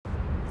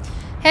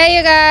Hey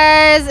you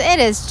guys, it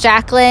is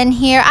Jacqueline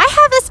here. I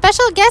have a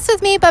special guest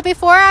with me, but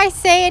before I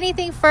say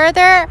anything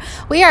further,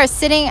 we are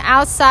sitting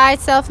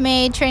outside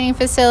Self-Made Training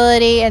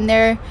Facility and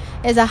there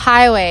is a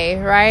highway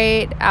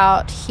right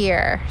out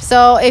here.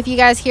 So if you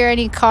guys hear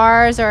any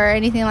cars or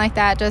anything like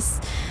that,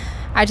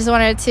 I just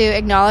wanted to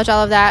acknowledge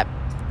all of that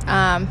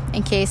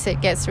in case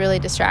it gets really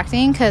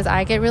distracting, because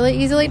I get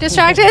really easily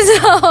distracted.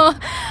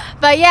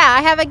 But yeah,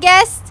 I have a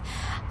guest.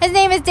 His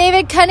name is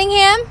David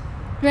Cunningham,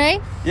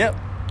 right? Yep.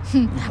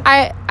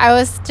 I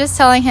was just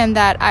telling him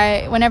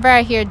that whenever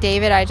I hear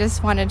David, I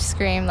just wanted to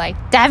scream like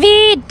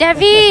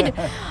David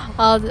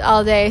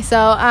all day.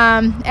 So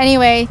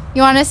anyway,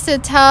 you want us to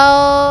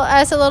tell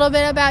us a little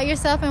bit about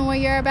yourself and what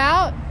you're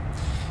about?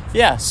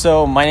 Yeah,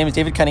 so my name is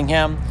David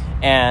Cunningham,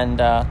 and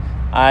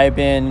I've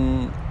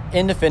been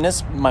into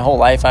fitness my whole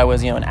life. I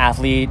was an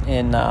athlete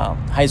in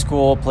high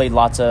school, played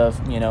lots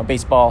of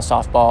baseball,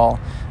 softball,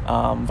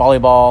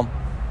 volleyball,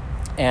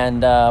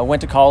 and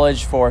went to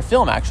college for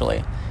film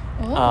actually.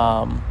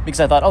 Because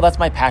I thought, that's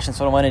my passion,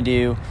 so what I want to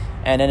do,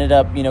 and ended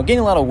up, gaining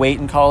a lot of weight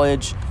in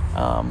college.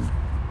 Okay.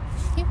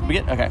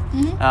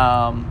 Mm-hmm.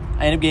 I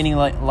ended up gaining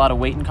a lot of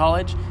weight in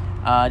college,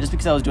 just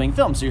because I was doing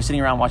film. So you're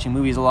sitting around watching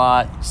movies a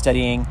lot,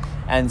 studying,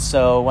 and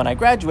so when I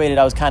graduated,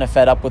 I was kind of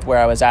fed up with where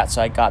I was at. So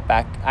I got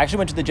back. I actually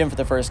went to the gym for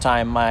the first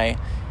time.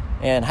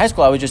 In high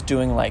school, I was just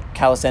doing like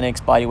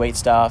calisthenics, body weight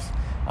stuff,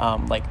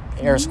 like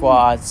air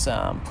squats,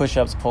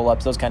 push-ups,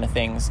 pull-ups, those kind of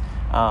things.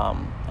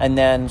 And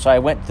then, so I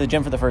went to the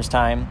gym for the first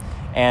time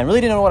and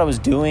really didn't know what I was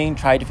doing,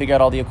 tried to figure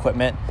out all the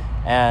equipment,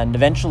 and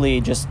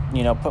eventually just,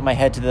 put my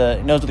head to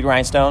the nose to the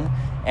grindstone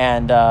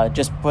and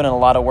just put in a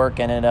lot of work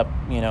and ended up,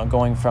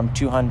 going from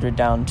 200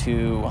 down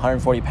to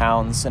 140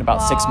 pounds in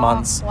about 6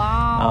 months.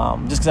 Wow.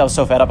 Just because I was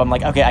so fed up, I'm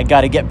like, okay, I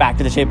got to get back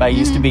to the shape I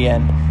used to be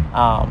in.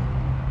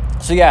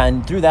 So yeah,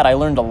 and through that I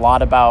learned a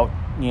lot about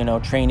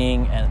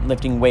training and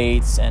lifting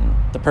weights and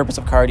the purpose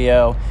of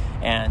cardio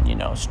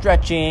and,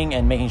 stretching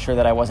and making sure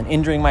that I wasn't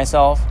injuring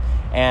myself.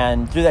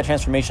 And through that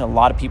transformation, a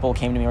lot of people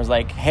came to me and was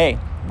like, hey,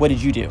 what did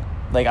you do?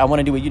 Like, I want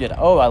to do what you did.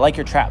 Oh, I like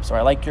your traps, or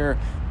I like your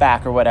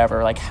back or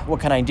whatever. Like,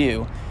 what can I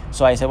do?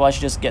 So I said, well, I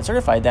should just get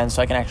certified then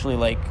so I can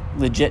actually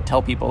legit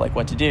tell people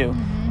what to do.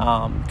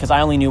 Because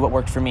I only knew what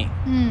worked for me.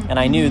 And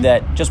I knew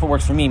that just what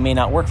works for me may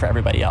not work for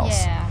everybody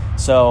else. Yeah.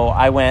 So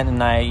I went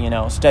and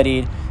I,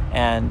 studied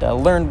and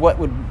learned what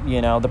would,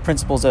 the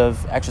principles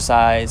of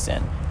exercise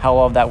and how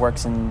all of that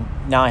works. And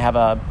now I have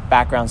a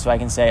background so I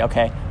can say,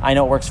 okay, I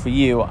know it works for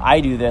you.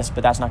 I do this,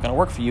 but that's not going to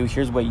work for you.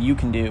 Here's what you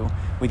can do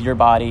with your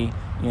body,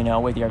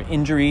 with your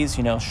injuries,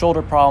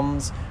 shoulder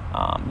problems,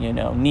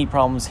 knee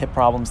problems, hip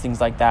problems,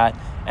 things like that.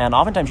 And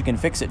oftentimes you can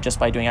fix it just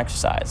by doing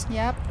exercise.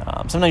 Yep.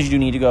 Sometimes you do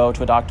need to go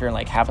to a doctor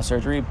and have a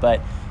surgery,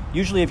 but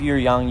usually if you're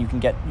young, you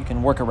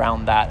can work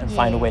around that and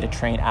find a way to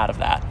train out of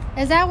that.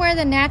 Is that where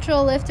the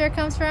natural lifter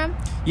comes from?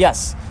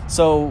 Yes.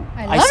 So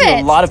I see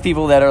it. A lot of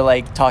people that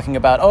are talking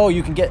about,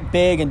 you can get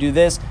big and do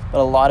this, but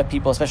a lot of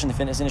people, especially in the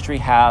fitness industry,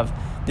 have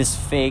this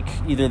fake,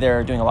 either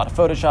they're doing a lot of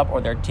Photoshop or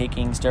they're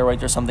taking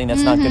steroids or something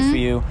that's not good for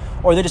you,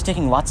 or they're just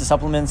taking lots of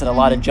supplements and a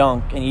lot of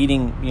junk and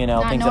eating,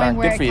 things that aren't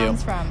good for you.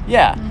 Comes from.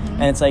 Yeah.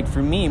 And it's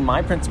for me,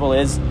 my principle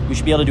is we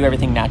should be able to do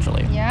everything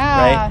naturally.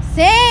 Yeah. Right?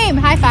 Same.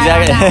 High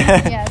five on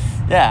that. Yes.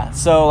 Yeah.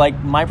 So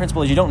my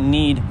principle is you don't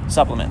need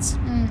supplements.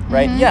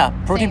 Right? Yeah.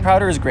 Protein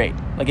powder is great.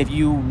 If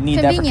you need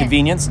that for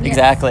convenience. Yes.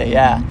 Exactly.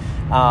 Yeah.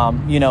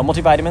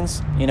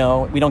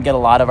 Multivitamins, we don't get a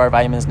lot of our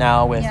vitamins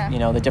now with,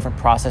 the different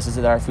processes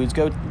that our foods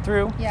go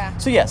through. Yeah.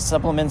 So yes,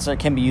 supplements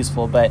can be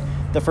useful, but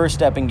the first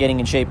step in getting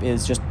in shape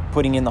is just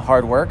putting in the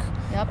hard work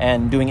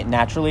and doing it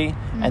naturally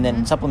and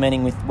then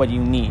supplementing with what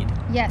you need.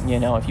 Yes.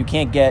 If you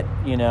can't get,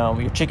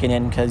 your chicken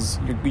in because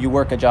you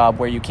work a job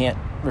where you can't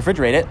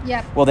refrigerate it,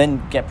 well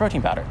then get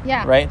protein powder.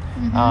 Yeah. Right?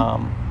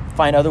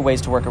 Find other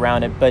ways to work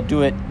around it, but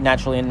do it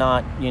naturally and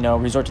not,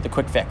 resort to the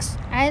quick fix.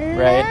 I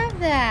love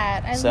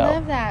that. I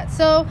love that.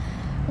 So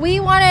we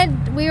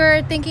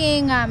were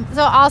thinking,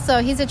 so also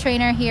he's a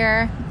trainer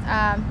here.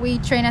 We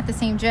train at the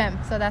same gym,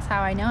 so that's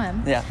how I know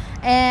him. Yeah.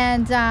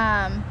 And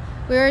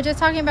we were just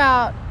talking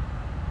about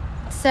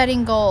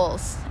setting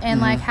goals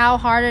and how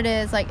hard it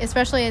is,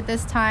 especially at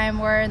this time,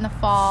 we're in the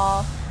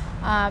fall.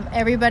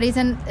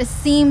 It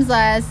seems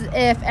as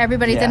if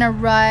everybody's in a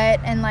rut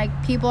and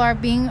people are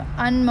being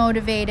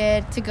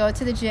unmotivated to go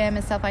to the gym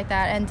and stuff like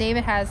that. And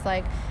David has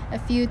a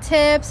few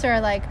tips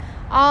or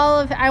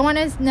I want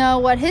to know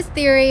what his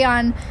theory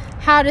on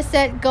how to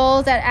set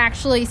goals that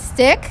actually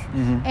stick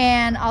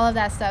and all of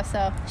that stuff.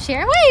 So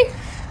share away.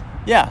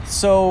 Yeah.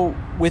 So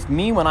with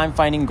me, when I'm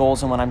finding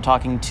goals and when I'm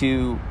talking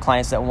to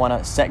clients that want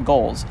to set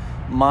goals,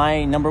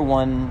 my number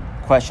one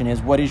question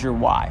is, what is your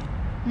why?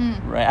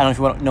 Right? I don't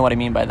know if you know what I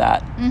mean by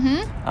that.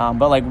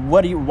 But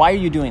why are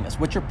you doing this?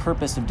 What's your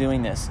purpose of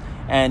doing this?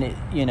 And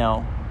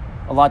a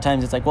lot of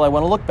times it's well, I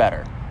want to look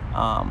better.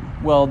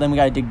 Well, then we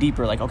got to dig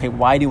deeper. Okay,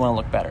 why do you want to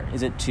look better?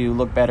 Is it to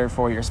look better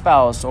for your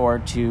spouse or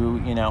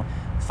to,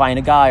 find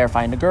a guy or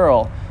find a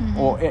girl?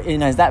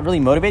 And is that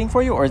really motivating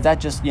for you? Or is that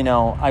just,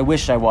 I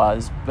wish I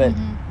was, but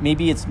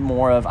maybe it's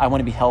more of, I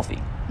want to be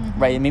healthy.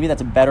 right? And maybe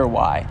that's a better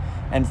why,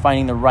 and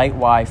finding the right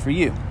why for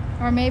you.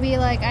 Or maybe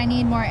like I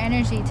need more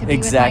energy to be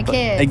with my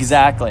kids.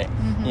 Exactly.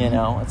 You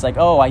know, it's like,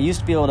 oh, I used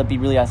to be able to be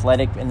really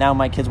athletic, and now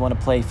my kids want to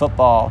play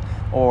football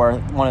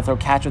or want to throw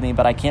catch with me,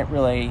 but I can't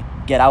really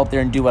get out there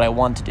and do what I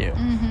want to do.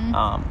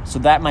 So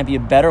that might be a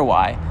better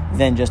why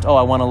than just, oh,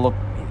 I want to look,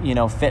 you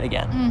know, fit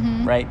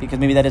again, right? Because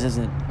maybe that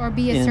isn't or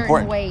be a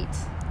certain weight.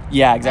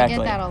 Yeah, exactly. I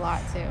get that a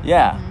lot too.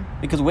 Yeah,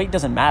 because weight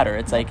doesn't matter.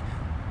 It's like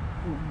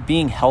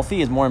being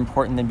healthy is more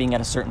important than being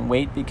at a certain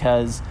weight,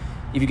 because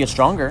if you get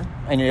stronger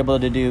and you're able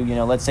to do, you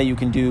know, let's say you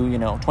can do, you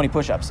know, 20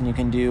 push-ups and you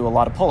can do a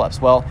lot of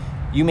pull-ups. Well,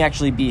 you may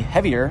actually be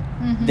heavier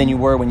than you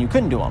were when you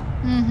couldn't do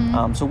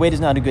them. So weight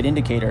is not a good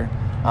indicator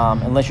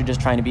unless you're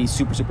just trying to be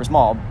super, super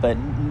small. But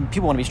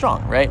people want to be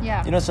strong, right? Yeah.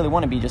 You don't necessarily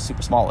want to be just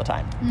super small all the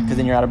time, because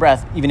then you're out of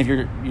breath, even if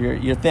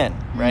you're thin,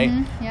 right?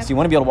 Yep. So you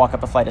want to be able to walk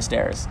up a flight of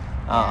stairs.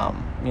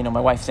 You know,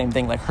 my wife, same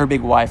thing. Like her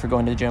big why for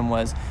going to the gym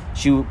was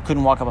she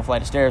couldn't walk up a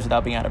flight of stairs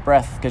without being out of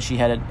breath, because she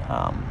had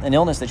an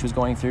illness that she was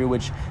going through,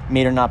 which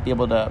made her not be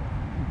able to,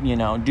 you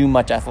know, do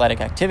much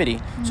athletic activity.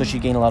 So she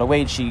gained a lot of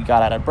weight. She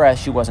got out of breath.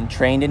 She wasn't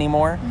trained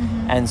anymore.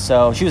 And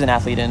so she was an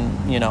athlete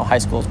in, you know, high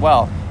school as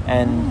well.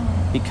 And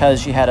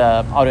because she had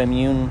a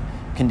autoimmune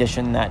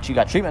condition that she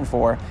got treatment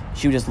for,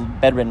 she was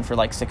just bedridden for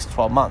like 6 to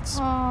 12 months.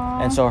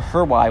 Aww. And so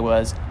her why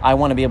was, I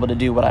want to be able to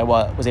do what I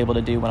was able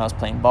to do when I was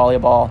playing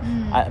volleyball.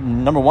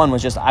 Number one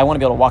was just, I want to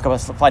be able to walk up a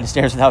flight of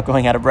stairs without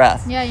going out of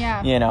breath.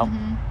 Yeah. You know?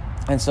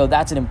 And so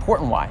that's an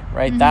important why,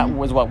 right? That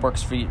was what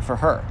works for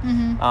her.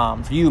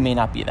 For you, it may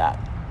not be that.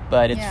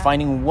 But it's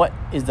finding what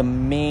is the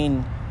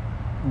main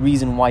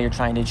reason why you're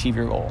trying to achieve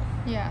your goal.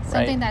 Yeah,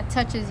 something that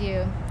touches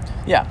you.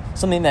 Yeah,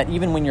 something that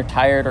even when you're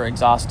tired or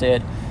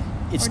exhausted,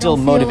 it or still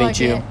motivates like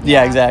you.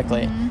 Yeah,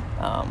 exactly.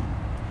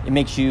 It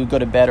makes you go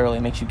to bed early.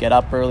 It makes you get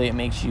up early. It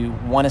makes you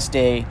want to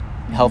stay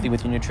healthy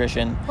with your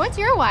nutrition. What's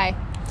your why?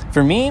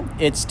 For me,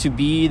 it's to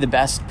be the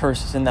best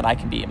person that I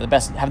can be,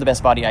 have the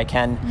best body I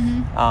can.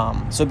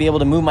 So be able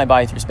to move my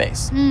body through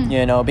space.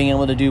 You know, being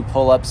able to do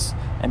pull-ups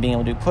and being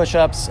able to do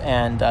push-ups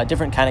and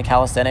different kind of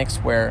calisthenics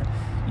where,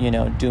 you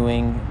know,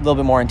 doing a little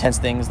bit more intense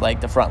things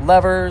like the front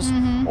levers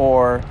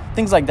or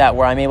things like that,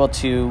 where I'm able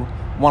to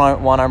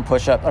one arm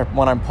push-up or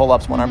one arm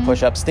pull-ups, one arm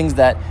push-ups, things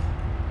that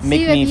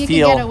make me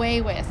feel can get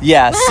away with.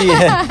 Yeah, see,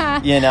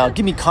 you know,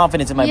 give me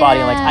confidence in my body,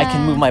 and like I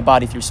can move my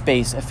body through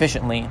space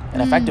efficiently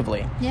and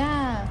effectively.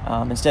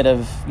 Instead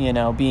of, you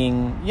know,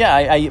 being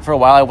I for a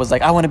while I was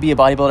like, I want to be a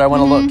bodybuilder, I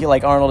want to look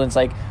like Arnold, and it's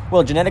like,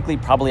 well, genetically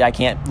probably I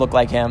can't look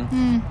like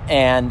him,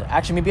 and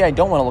actually maybe I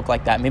don't want to look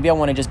like that. Maybe I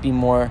want to just be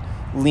more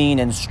lean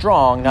and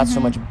strong, not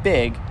so much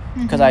big,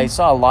 because I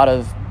saw a lot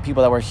of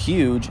people that were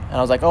huge, and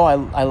I was like, oh,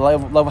 I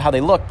love how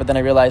they look, but then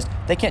I realized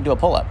they can't do a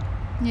pull-up.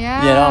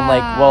 Yeah. You know, I'm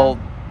like, well,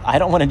 I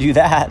don't want to do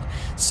that.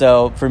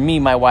 So for me,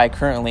 my why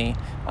currently, you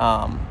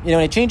know,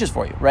 and it changes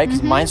for you, right?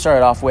 Because mine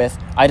started off with,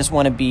 I just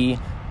want to be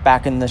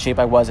back in the shape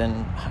I was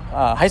in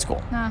high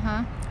school.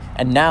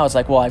 And now it's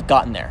like, well, I've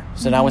gotten there.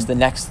 So now it's the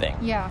next thing.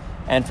 Yeah.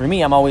 And for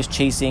me, I'm always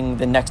chasing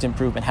the next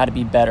improvement, how to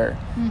be better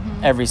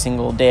every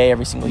single day,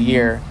 every single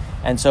year.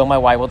 And so my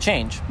why will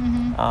change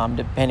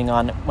depending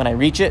on when I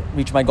reach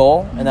my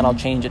goal, and then I'll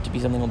change it to be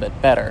something a little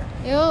bit better.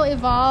 It'll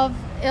evolve.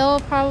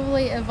 It'll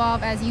probably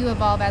evolve as you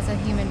evolve as a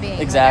human being,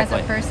 exactly,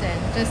 like as a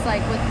person, just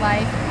like with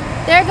life.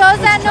 There goes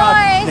that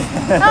noise.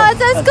 Oh, it's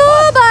a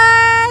school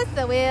bus.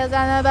 The wheels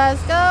on the bus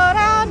go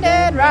round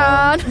and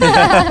round.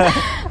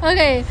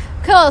 Okay,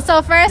 cool.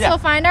 So first we'll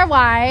find our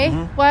why.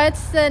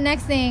 What's the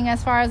next thing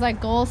as far as like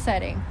goal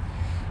setting?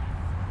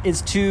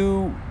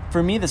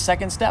 For me, the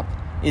second step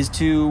is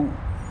to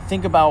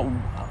think about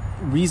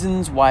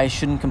reasons why I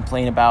shouldn't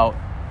complain about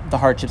the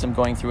hardships I'm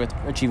going through with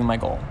achieving my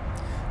goal,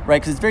 right?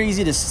 Because it's very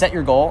easy to set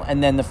your goal,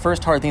 and then the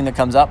first hard thing that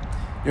comes up,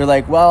 you're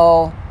like,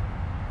 well,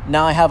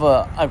 now I have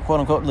a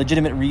quote-unquote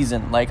legitimate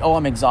reason, like, oh,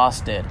 I'm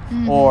exhausted,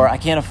 or I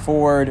can't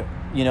afford,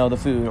 you know, the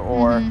food,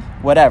 or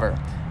whatever.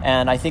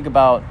 And I think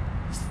about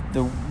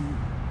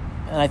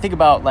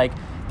like,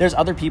 there's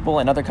other people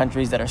in other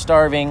countries that are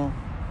starving,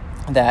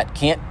 that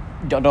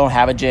don't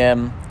have a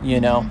gym,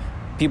 you know,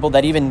 people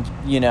that even,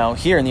 you know,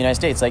 here in the United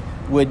States, like,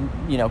 would,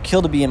 you know,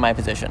 kill to be in my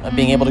position of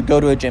being able to go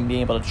to a gym, being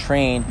able to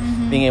train,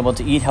 being able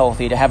to eat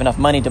healthy, to have enough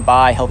money to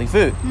buy healthy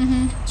food.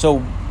 So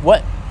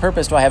what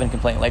purpose do I have in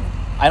complaining? Like,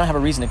 I don't have a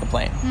reason to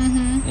complain.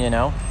 You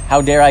know,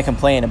 how dare I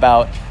complain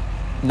about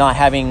not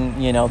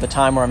having, you know, the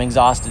time where I'm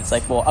exhausted? It's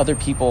like, well, other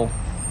people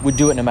would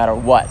do it no matter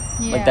what.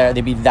 Like,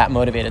 they'd be that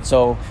motivated.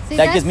 So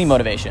that gives me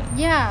motivation.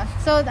 Yeah.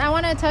 So I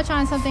want to touch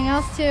on something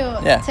else too,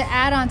 to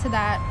add on to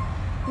that.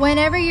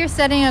 Whenever you're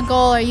setting a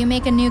goal or you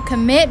make a new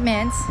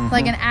commitment,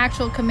 like an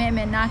actual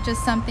commitment, not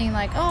just something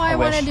like, oh, I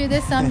want to do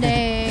this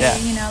someday,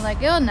 you know, like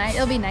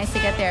it'll be nice to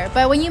get there.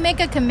 But when you make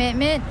a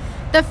commitment,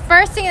 the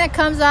first thing that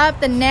comes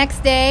up the next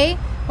day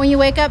when you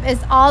wake up is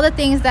all the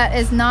things that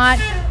is not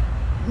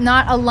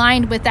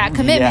aligned with that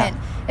commitment.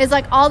 It's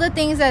like all the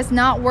things that's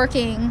not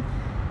working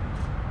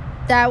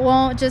that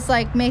won't just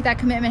like make that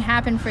commitment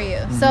happen for you.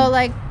 So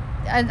like,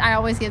 I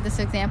always give this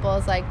example.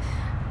 It's like,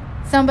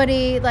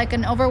 somebody like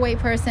an overweight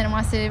person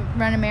wants to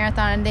run a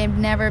marathon and they've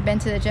never been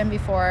to the gym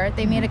before.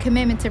 They made a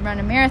commitment to run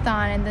a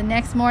marathon, and the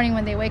next morning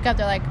when they wake up,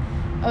 they're like,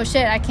 oh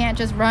shit, I can't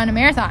just run a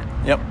marathon.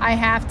 Yep. I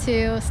have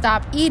to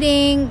stop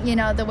eating,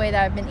 the way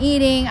that I've been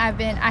eating. I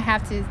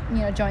have to,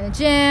 join the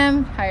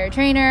gym, hire a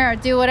trainer, or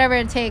do whatever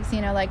it takes,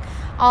 like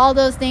all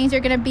those things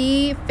you're going to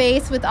be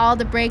faced with all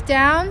the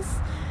breakdowns.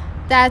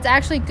 That's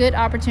actually good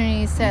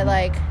opportunities to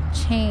like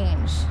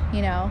change,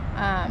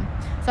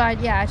 So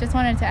I just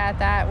wanted to add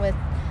that with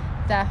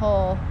that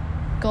whole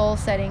goal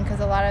setting, because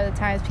a lot of the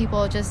times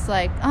people just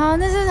like, oh,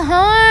 this is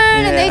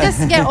hard, and they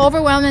just get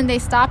overwhelmed and they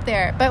stop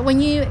there. But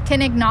when you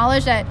can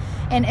acknowledge that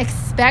and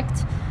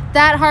expect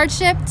that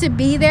hardship to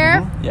be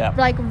there,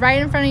 like right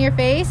in front of your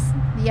face,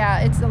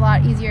 it's a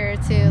lot easier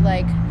to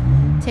like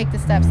take the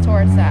steps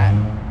towards that.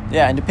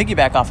 Yeah, and to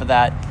piggyback off of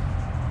that,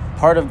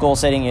 part of goal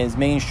setting is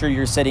making sure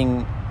you're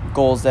setting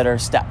goals that are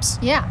steps.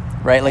 Yeah.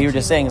 Right? Like you were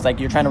just saying, it's like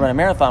you're trying to run a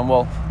marathon.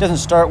 Well, it doesn't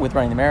start with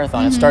running the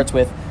marathon. It starts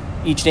with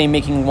each day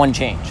making one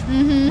change,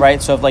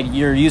 right? So if like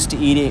you're used to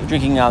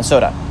drinking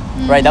soda,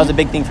 right? That was a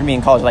big thing for me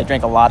in college. I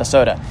drank a lot of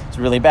soda. It's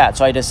really bad.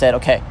 So I just said,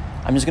 okay,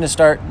 I'm just going to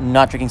start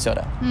not drinking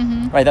soda,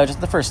 right? That was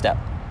just the first step.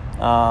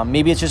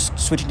 Maybe it's just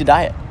switching to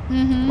diet,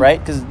 right?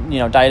 Because,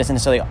 diet isn't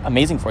necessarily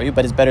amazing for you,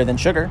 but it's better than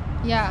sugar.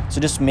 Yeah. So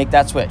just make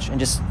that switch and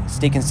just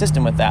stay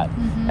consistent with that.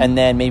 And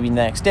then maybe the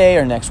next day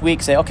or next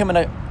week say, okay, I'm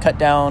going to cut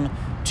down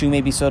to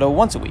maybe soda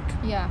once a week.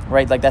 Yeah.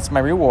 Right? Like that's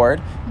my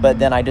reward, but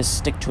then I just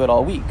stick to it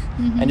all week.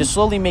 And just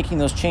slowly making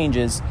those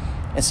changes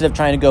instead of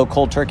trying to go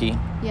cold turkey.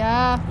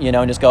 Yeah.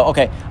 And just go,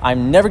 okay,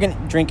 I'm never going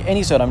to drink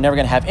any soda. I'm never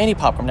going to have any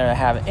popcorn. I'm never going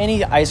to have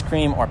any ice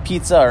cream or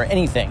pizza or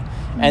anything.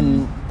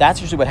 And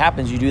that's usually what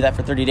happens. You do that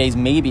for 30 days,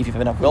 maybe if you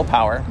have enough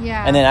willpower.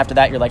 Yeah. And then after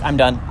that, you're like, I'm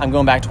done. I'm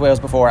going back to where I was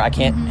before. I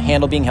can't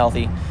handle being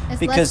healthy.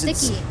 Because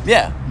less sticky.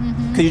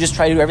 Because you just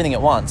try to do everything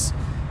at once.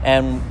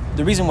 And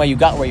the reason why you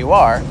got where you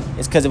are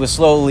is because it was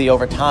slowly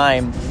over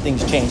time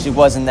things changed. It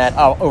wasn't that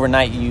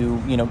overnight you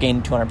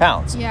gained 200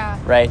 pounds. Yeah.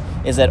 Right?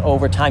 Is that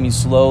over time you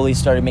slowly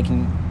started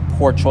making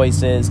poor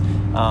choices,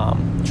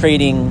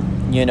 trading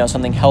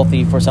something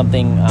healthy for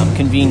something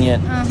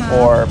convenient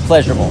or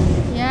pleasurable.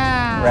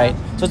 Yeah. Right?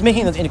 So it's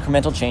making those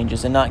incremental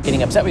changes and not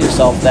getting upset with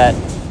yourself that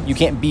you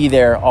can't be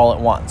there all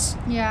at once.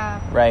 Yeah.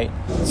 Right?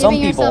 Giving Some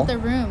people, yourself the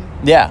room.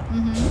 Yeah.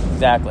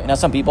 Exactly. Now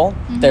some people,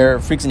 they're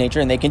freaks of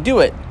nature and they can do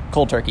it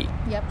cold turkey.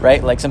 Yep.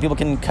 Right? Like some people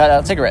can cut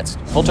out cigarettes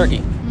cold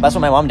turkey. That's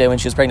what my mom did when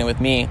she was pregnant with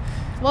me.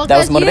 Well, that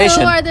was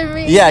motivation. You are the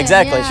reason. Yeah,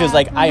 exactly. Yeah. She was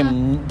like,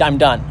 I'm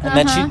done. And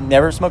then she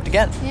never smoked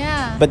again.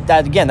 Yeah. But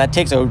that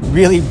takes a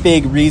really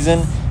big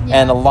reason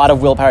and a lot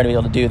of willpower to be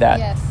able to do that.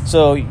 Yes.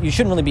 So you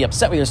shouldn't really be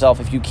upset with yourself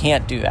if you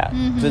can't do that.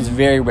 Because it's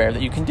very rare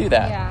that you can do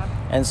that. Yeah.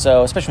 And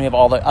so, especially when we have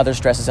all the other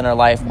stresses in our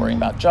life, worrying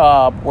about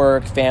job,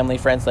 work, family,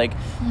 friends, like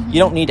you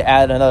don't need to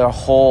add another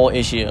whole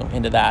issue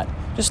into that.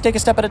 Just take a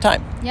step at a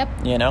time. Yep.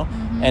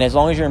 And as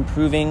long as you're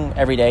improving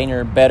every day and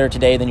you're better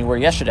today than you were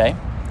yesterday,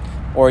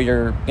 or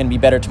you're going to be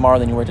better tomorrow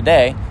than you were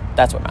today,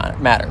 that's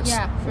what matters.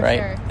 Yeah, for right?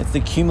 sure. It's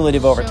the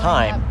cumulative over Showing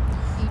time,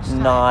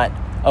 not,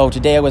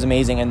 today I was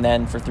amazing and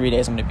then for 3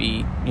 days I'm going to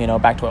be,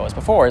 back to what I was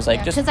before. It's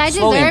like just because I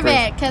slowly deserve improve.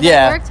 it, because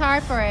I worked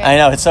hard for it. I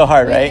know, it's so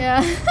hard, right?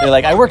 Yeah. You're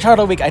like, I worked hard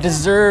all week. I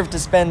deserve to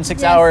spend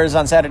 6 hours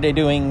on Saturday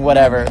doing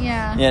whatever.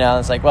 Yeah.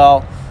 It's like,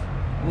 well,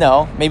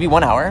 no, maybe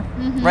 1 hour,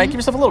 right? Give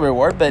yourself a little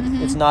reward, but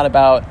it's not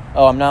about,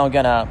 I'm now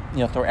gonna,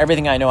 throw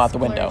everything I know out the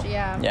window.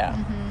 Yeah.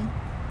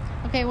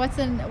 Okay, what's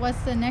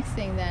the next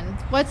thing then?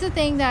 What's the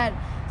thing that?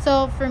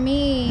 So for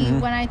me,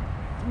 when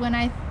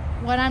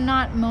I'm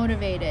not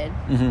motivated,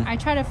 I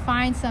try to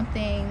find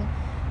something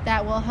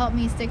that will help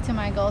me stick to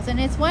my goals. And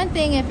it's one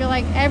thing if you're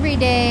like every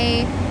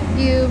day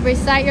you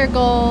recite your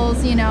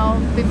goals,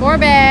 before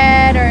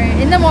bed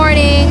or in the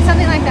morning,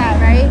 something like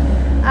that,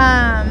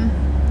 right?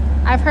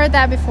 I've heard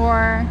that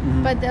before,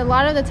 but a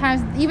lot of the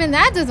times even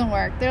that doesn't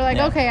work. They're like,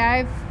 okay,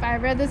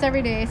 I've read this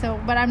every day,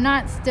 but I'm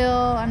not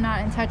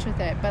in touch with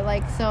it. But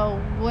like, so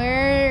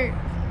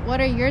what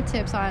are your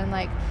tips on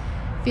like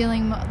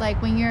feeling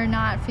like when you're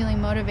not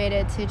feeling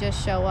motivated to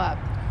just show up?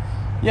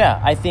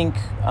 Yeah, I think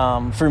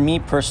for me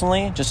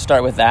personally, just to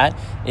start with that,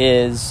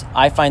 is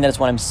I find that it's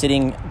when I'm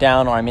sitting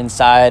down or I'm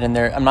inside and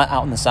I'm not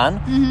out in the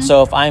sun.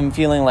 So if I'm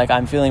feeling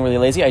really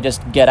lazy, I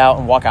just get out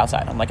and walk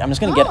outside. I'm like, I'm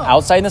just going to get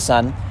outside in the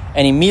sun.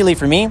 And immediately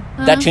for me,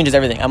 that changes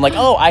everything. I'm like,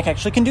 I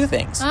actually can do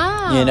things,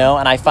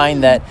 And I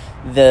find that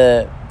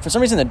for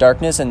some reason, the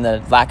darkness and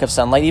the lack of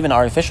sunlight, even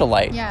artificial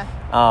light,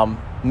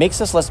 makes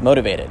us less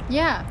motivated.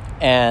 Yeah.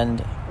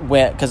 And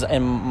because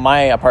in my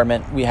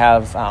apartment, we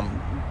have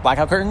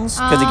blackout curtains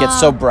because it gets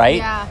so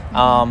bright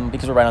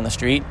because we're right on the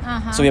street.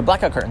 So we have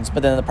blackout curtains.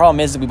 But then the problem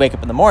is that we wake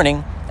up in the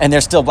morning and they're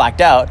still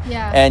blacked out.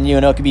 Yeah. And,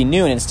 it could be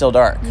noon and it's still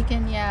dark. You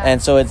can,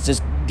 And so it's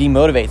just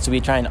demotivates. So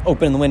we try and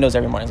open the windows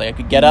every morning. It's like I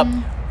could get up,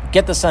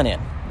 get the sun in,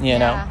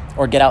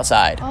 or get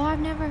outside. Oh, I've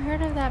never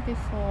heard of that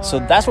before. So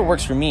that's what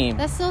works for me.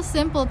 That's so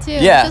simple too.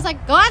 Yeah. It's just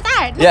like, go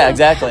outside. Yeah,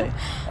 exactly.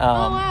 Oh,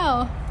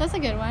 wow. That's a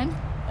good one.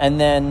 And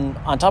then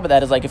on top of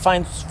that is like,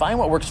 find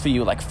what works for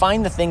you. Like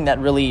find the thing that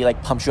really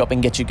like pumps you up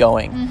and gets you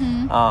going.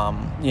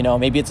 You know,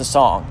 maybe it's a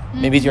song.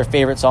 Maybe it's your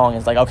favorite song.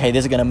 It's like, okay,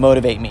 this is going to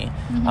motivate me.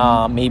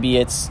 Maybe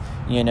it's,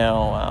 you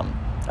know,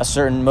 a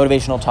certain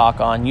motivational talk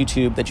on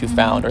YouTube that you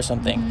found or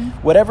something.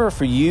 Whatever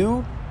for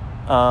you,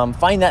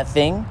 find that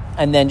thing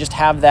and then just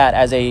have that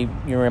as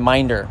your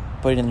reminder.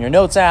 Put it in your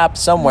notes app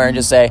somewhere and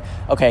just say,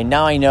 okay,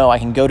 now I know I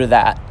can go to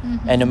that.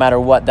 And no matter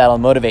what, that'll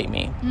motivate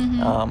me.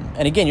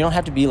 And again, you don't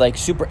have to be like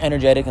super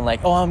energetic and like,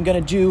 oh, I'm going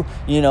to do,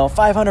 you know,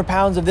 500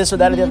 pounds of this or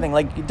that or the other thing.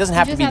 Like, it doesn't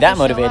have to be that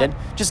motivated.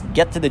 Just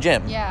get to the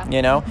gym,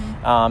 you know,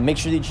 make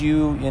sure that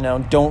you know,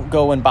 don't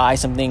go and buy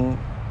something,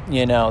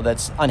 you know,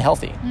 that's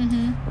unhealthy.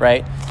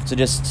 Right. So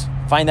just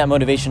find that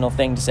motivational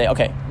thing to say,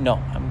 okay, no,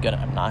 I'm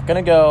not going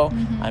to go.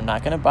 I'm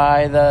not going to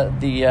buy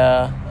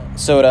the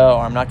soda,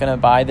 or I'm not going to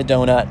buy the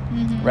donut,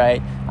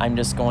 right? I'm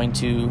just going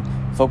to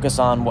focus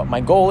on what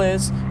my goal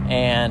is,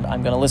 and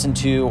I'm going to listen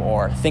to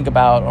or think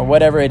about or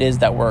whatever it is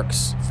that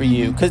works for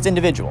you, because it's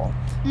individual,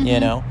 you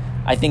know?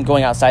 I think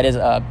going outside is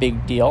a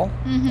big deal.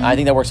 I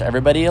think that works for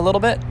everybody a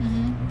little bit,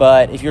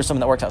 but if you're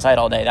someone that works outside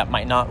all day, that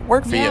might not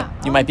work for you.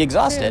 You might be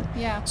exhausted.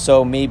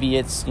 So maybe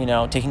it's, you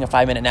know, taking a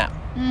 5-minute nap.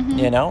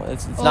 You know,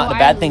 it's not a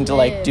bad thing to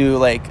like do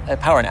like a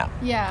power nap.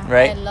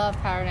 Right? I love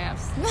power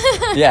naps.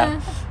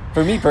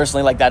 For me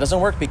personally, like that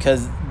doesn't work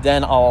because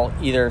then I'll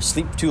either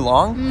sleep too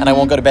long and I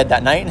won't go to bed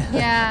that night,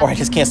 or I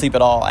just can't sleep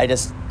at all. I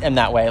just am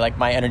that way. Like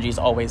my energy is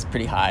always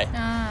pretty high.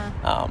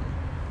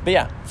 But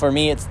yeah, for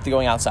me, it's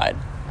going outside.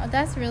 Oh,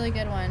 that's a really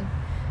good one.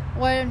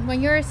 When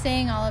you were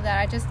saying all of that,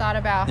 I just thought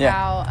about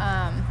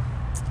how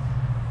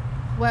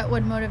what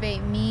would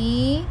motivate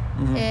me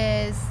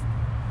is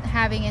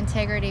having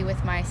integrity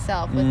with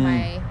myself, with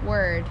my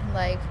word.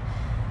 Like,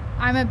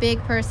 I'm a big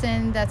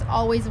person that's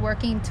always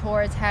working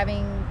towards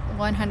having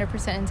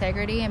 100%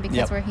 integrity, and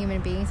because we're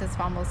human beings, it's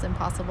almost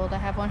impossible to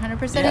have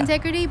 100%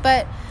 integrity,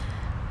 but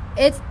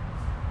it's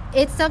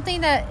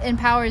something that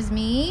empowers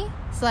me.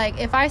 It's like,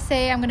 if I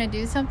say I'm going to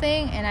do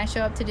something and I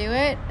show up to do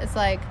it, it's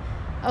like,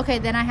 okay,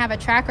 then I have a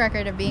track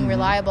record of being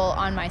reliable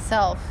on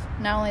myself.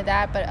 Not only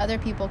that, but other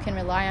people can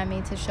rely on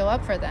me to show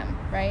up for them,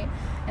 right?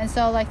 And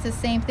so, like, the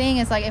same thing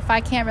is, like, if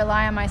I can't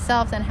rely on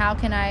myself, then how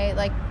can I,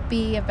 like,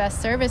 be of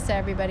best service to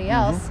everybody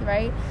else,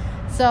 right?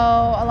 So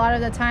a lot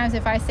of the times,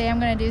 if I say I'm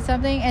going to do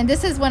something, and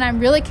this is when I'm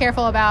really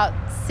careful about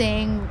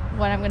saying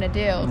what I'm going to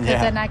do,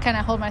 because then I kind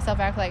of hold myself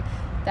back, like,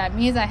 that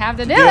means I have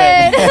to do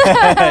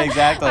it.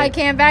 Exactly. I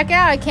can't back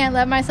out. I can't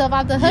let myself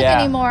off the hook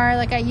anymore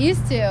like I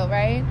used to,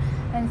 right?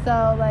 And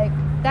so, like,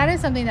 that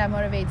is something that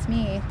motivates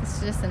me. It's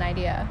just an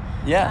idea.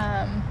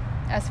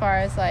 As far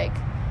as, like,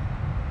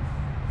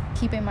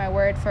 keeping my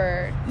word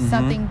for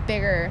something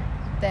bigger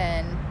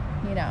than,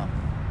 you know,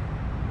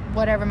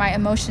 whatever my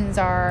emotions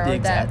are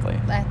at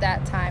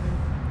that time.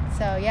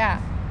 So,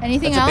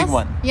 anything else? That's a big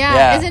one.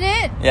 Isn't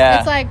it?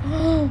 It's like,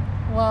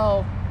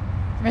 whoa,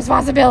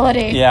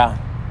 responsibility.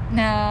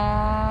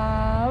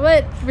 No,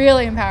 but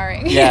really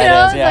empowering. You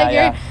know, it is. It's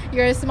like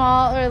you're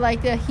small, or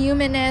like the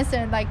humanness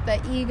and like the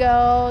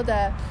ego,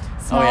 the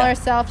smaller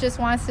self just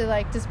wants to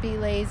like just be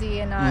lazy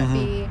and not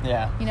be,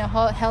 you know,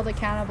 held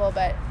accountable.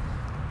 But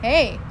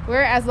hey,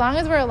 as long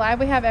as we're alive,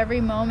 we have every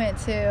moment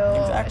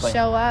to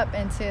show up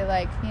and to,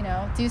 like, you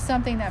know, do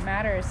something that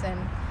matters.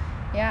 And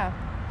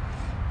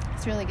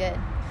it's really good.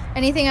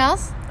 Anything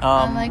else?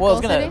 Well, I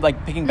was gonna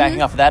like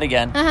backing off of that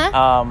again.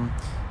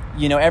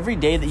 You know, every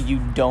day that you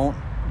don't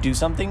do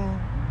something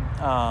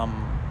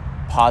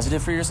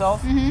positive for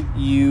yourself,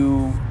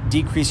 you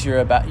decrease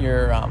your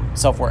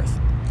self-worth.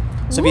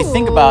 So if you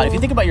think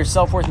about your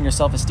self-worth and your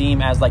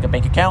self-esteem as like a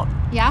bank account,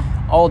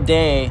 all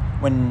day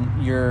when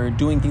you're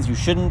doing things you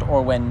shouldn't,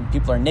 or when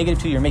people are negative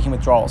to you, you're making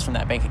withdrawals from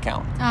that bank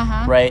account,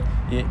 right?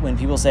 When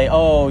people say,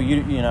 oh,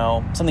 you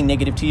know, something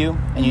negative to you,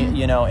 and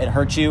you know, it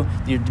hurts you,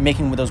 you're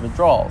making those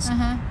withdrawals.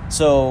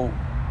 So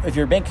if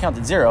your bank account's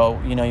at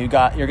zero, you know, you're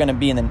going to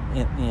be in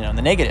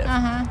the negative.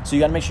 So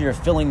you got to make sure you're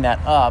filling that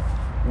up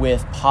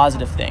with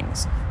positive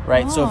things,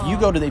 right? So if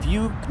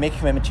you make a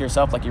commitment to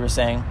yourself, like you were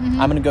saying,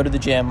 I'm going to go to the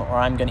gym, or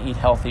I'm going to eat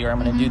healthy, or I'm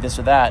going to do this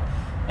or that,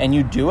 and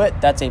you do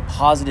it, that's a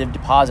positive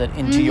deposit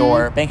into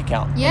your bank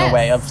account in a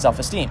way of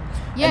self-esteem.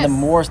 And the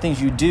more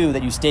things you do,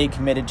 that you stay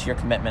committed to your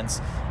commitments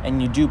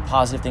and you do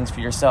positive things for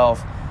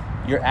yourself,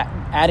 you're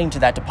adding to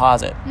that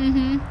deposit.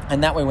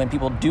 And that way, when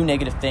people do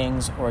negative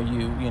things, or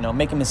you know,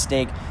 make a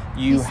mistake,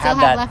 you have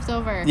that left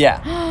over.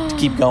 To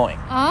keep going.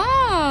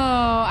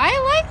 Oh,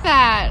 I like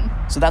that.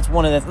 So that's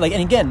one of the, like,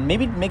 and again,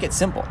 maybe make it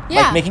simple.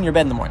 Like making your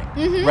bed in the morning,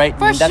 right?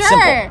 For that's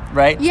simple,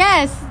 right?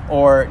 Yes.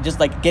 Or just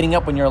like getting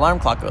up when your alarm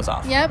clock goes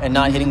off and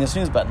not hitting the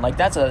snooze button. Like,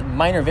 that's a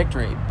minor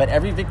victory, but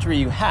every victory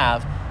you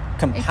have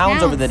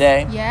compounds over the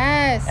day.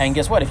 Yes. And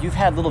guess what? If you've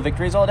had little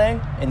victories all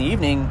day, in the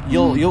evening,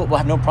 you'll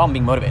have no problem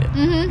being motivated,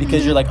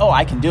 because you're like, oh,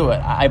 I can do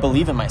it. I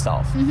believe in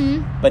myself.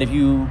 But if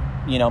you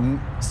know,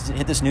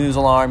 hit the snooze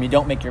alarm, you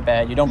don't make your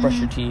bed, you don't brush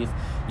your teeth,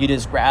 you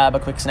just grab a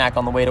quick snack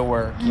on the way to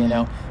work, you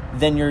know,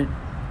 then you're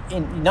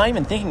not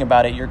even thinking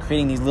about it, you're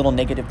creating these little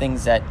negative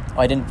things that,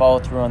 I didn't follow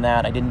through on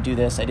that, I didn't do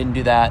this, I didn't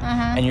do that,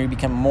 and you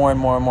become more and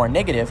more and more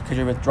negative because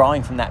you're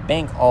withdrawing from that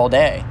bank all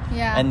day.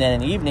 Yeah. And then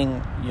in the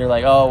evening, you're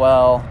like, oh,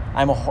 well,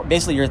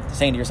 basically you're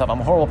saying to yourself, I'm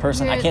a horrible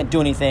person, I can't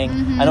do anything,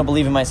 I don't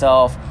believe in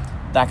myself,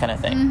 that kind of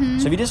thing.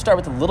 So if you just start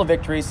with the little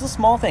victories, little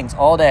small things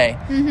all day,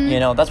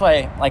 that's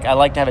why I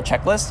like to have a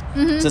checklist.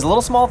 So there's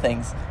little small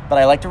things, but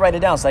I like to write it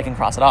down so I can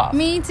cross it off.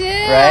 Me too.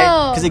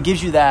 Right? Because it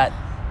gives you that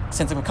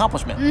sense of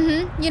accomplishment.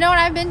 You know what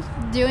I've been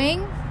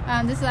doing?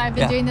 I've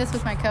been doing this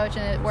with my coach,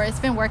 and it's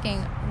been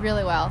working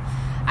really well.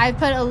 I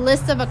put a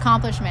list of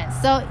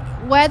accomplishments. So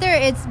whether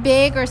it's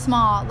big or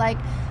small, like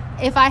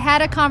if I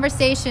had a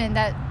conversation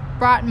that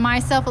brought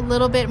myself a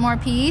little bit more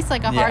peace,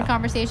 like a hard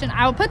conversation,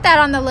 I will put that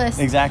on the list.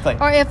 Exactly.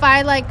 Or if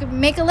I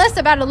make a list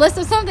about a list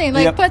of something,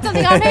 put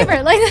something on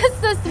paper. That's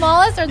the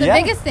smallest or the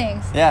biggest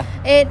things. Yeah.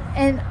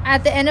 And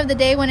at the end of the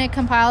day, when it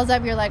compiles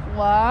up, you're like,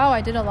 wow,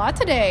 I did a lot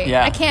today.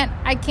 Yeah.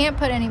 I can't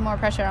put any more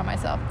pressure on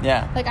myself.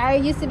 Yeah. I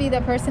used to be the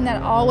person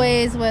that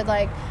always would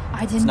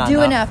I didn't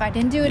do enough. I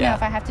didn't do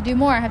enough. I have to do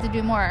more.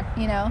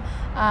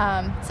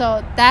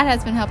 So that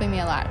has been helping me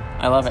a lot.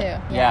 I love it.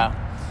 Yeah.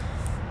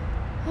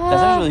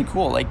 That's actually really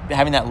cool.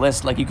 Having that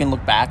list, you can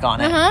look back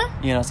on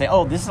it. Say,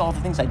 oh, this is all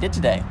the things I did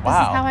today. Wow.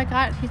 This is how I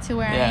got to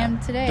where I am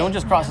today. Don't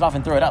just cross it off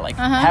and throw it out.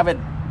 Have it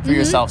for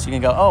yourself so you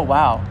can go, oh,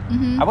 wow,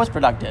 I was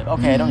productive.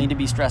 Okay, I don't need to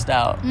be stressed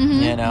out,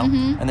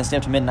 and then stay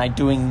up to midnight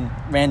doing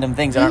random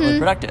things that aren't really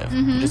productive.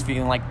 You're just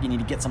feeling like you need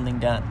to get something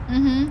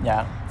done.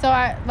 Yeah. So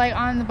I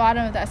on the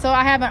bottom of that. So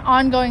I have an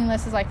ongoing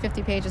list is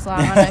 50 pages long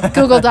on a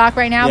Google Doc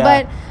right now,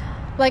 but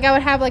I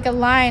would have a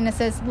line that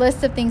says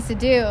list of things to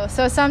do.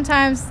 So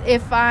sometimes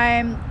if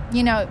I'm,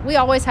 we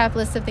always have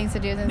lists of things to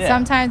do. And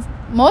sometimes,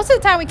 most of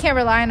the time, we can't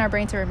rely on our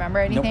brain to remember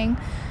anything.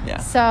 Nope. Yeah.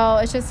 So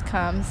it just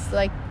comes,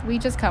 we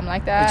just come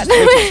like that. It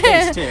just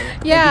takes space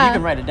too. Yeah. You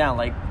can write it down,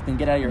 and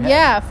get out of your head.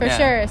 Yeah, for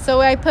sure. So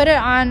I put it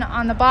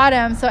on the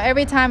bottom. So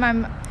every time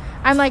I'm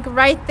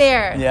right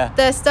there. Yeah.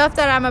 The stuff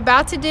that I'm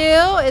about to do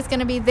is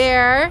going to be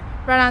there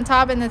right on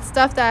top. And the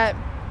stuff that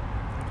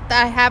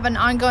I have an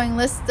ongoing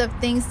list of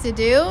things to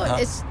do.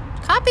 It's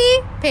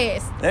copy,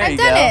 paste. I've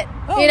done it.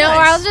 Oh, or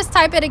nice. I'll just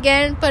type it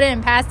again, put it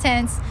in past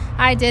tense.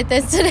 I did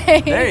this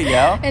today. There you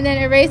go. And then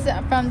erase it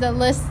from the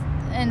list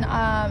and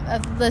a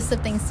list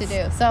of things to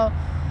do. So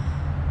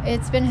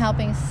it's been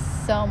helping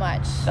so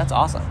much. That's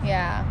awesome.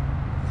 Yeah.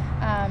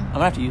 I'm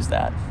gonna have to use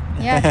that.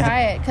 Yeah,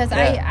 try it because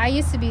I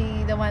used to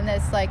be the one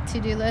that's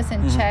to-do list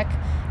and check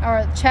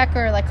or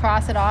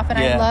cross it off, and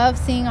I love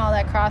seeing all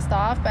that crossed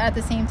off. But at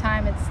the same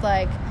time, it's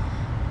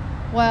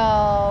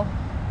well,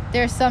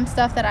 there's some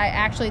stuff that I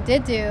actually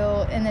did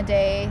do in the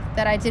day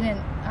that I didn't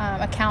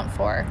account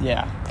for.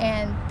 Yeah.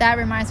 And that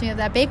reminds me of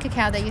that bank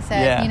account that you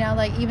said,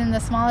 even the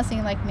smallest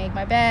thing, make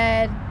my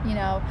bed,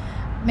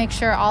 make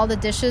sure all the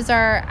dishes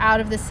are out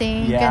of the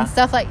sink and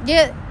stuff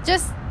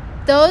just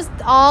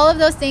all of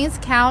those things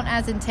count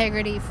as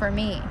integrity for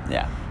me.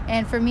 Yeah.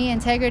 And for me,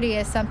 integrity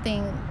is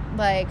something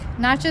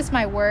not just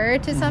my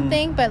word to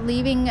something, but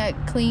leaving a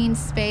clean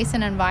space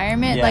and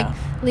environment,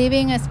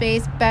 leaving a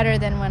space better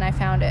than when I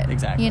found it.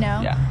 Exactly.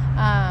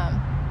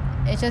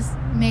 It just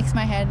makes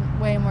my head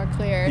way more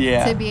clear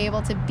to be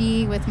able to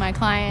be with my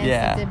clients,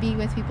 and to be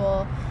with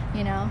people,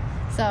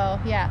 So,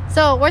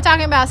 So we're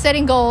talking about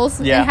setting goals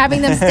and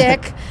having them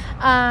stick.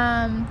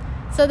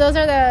 So those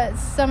are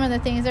some of the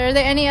things. Are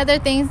there any other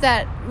things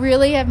that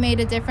really have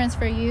made a difference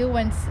for you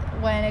when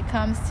it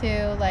comes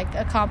to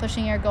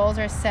accomplishing your goals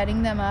or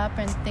setting them up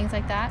and things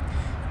like that?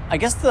 I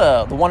guess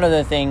the one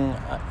other thing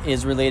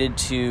is related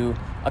to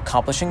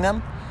accomplishing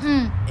them.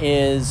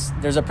 Is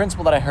there's a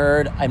principle that I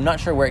heard, I'm not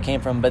sure where it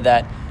came from, but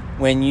that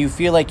when you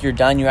feel like you're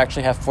done, you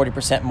actually have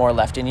 40% more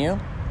left in you.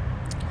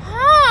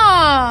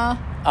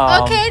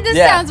 Okay, this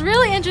sounds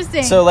really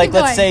interesting. So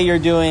let's say you're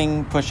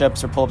doing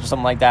push-ups or pull-ups or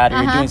something like that,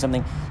 or you're doing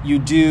something,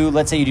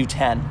 let's say you do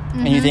 10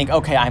 and you think,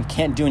 okay, I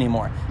can't do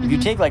anymore. If you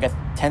take a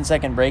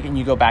 10-second break and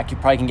you go back, you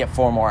probably can get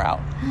 4 more out.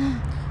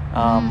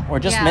 Or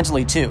just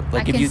mentally too.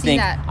 If you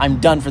think I'm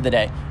done for the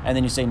day, and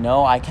then you say,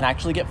 no, I can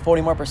actually get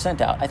 40% more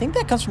out. I think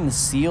that comes from the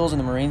SEALs and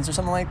the Marines or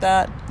something like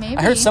that. Maybe.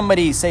 I heard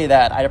somebody say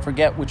that. I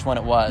forget which one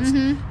it was.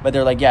 But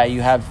they're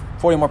you have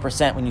 40%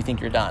 more when you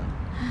think you're done.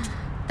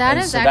 That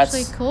is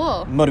actually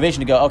cool. Motivation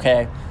to go,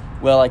 okay,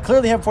 well, I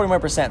clearly have 40%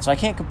 more, so I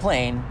can't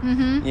complain,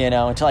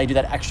 until I do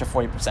that extra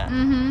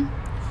 40%.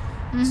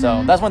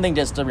 So that's one thing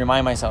just to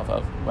remind myself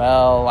of,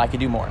 well, I could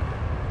do more.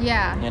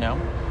 Yeah.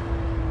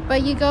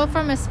 But you go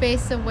from a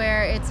space of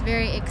where it's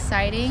very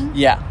exciting.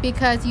 Yeah.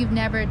 Because you've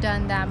never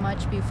done that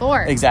much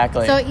before.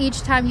 Exactly. So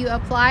each time you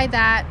apply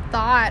that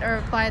thought or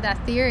apply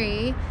that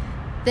theory,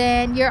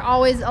 then you're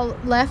always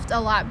left a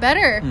lot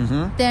better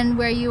than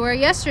where you were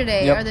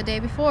yesterday or the day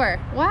before.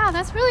 Wow,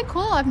 that's really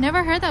cool. I've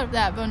never heard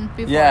that one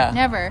before. Yeah.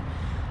 Never.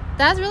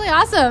 That's really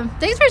awesome.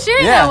 Thanks for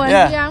sharing that one.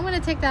 Yeah, I'm going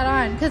to take that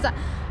on. Because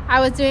I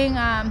was doing,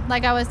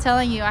 like I was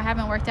telling you, I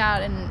haven't worked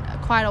out in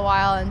quite a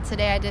while. And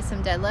today I did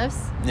some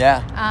deadlifts.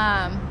 Yeah.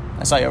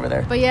 I saw you over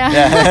there. But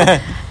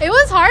yeah. It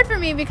was hard for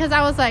me because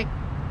I was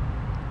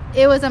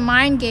it was a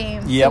mind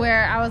game yep.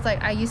 where I was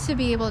like, I used to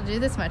be able to do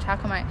this much. How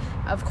come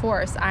of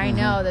course, I mm-hmm.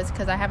 know this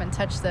because I haven't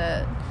touched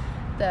the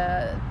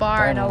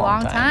bar in a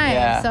long time.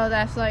 Yeah. So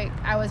that's like,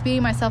 I was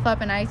beating myself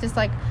up, and I just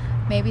like,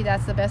 maybe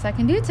that's the best I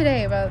can do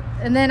today.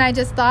 And then I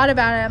just thought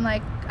about it. I'm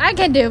like, I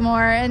can do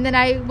more. And then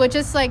I would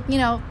just like,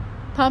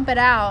 pump it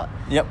out.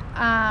 Yep.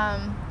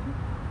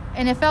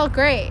 And it felt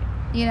great.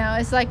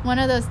 It's like one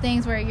of those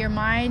things where your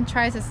mind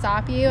tries to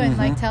stop you and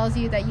mm-hmm. like tells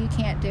you that you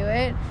can't do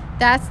it.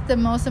 That's the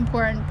most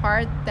important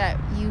part, that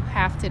you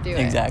have to do it.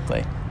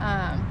 Exactly.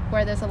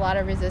 Where there's a lot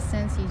of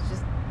resistance,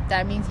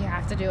 that means you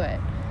have to do it.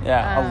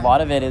 Yeah, a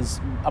lot of it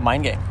is a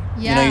mind game.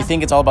 Yeah. You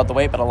think it's all about the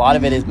weight, but a lot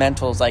mm-hmm. of it is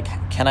mental. It's like,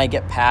 can I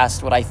get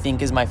past what I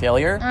think is my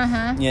failure?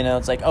 Uh-huh.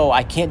 It's like, oh,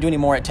 I can't do any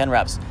more at 10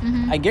 reps.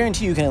 Mm-hmm. I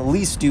guarantee you can at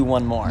least do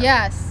one more.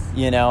 Yes.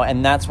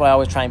 And that's what I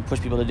always try and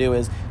push people to do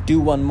is do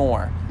one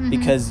more mm-hmm.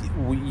 because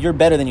you're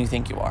better than you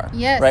think you are.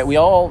 Yes. Right? We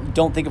all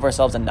don't think of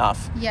ourselves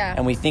enough. Yeah.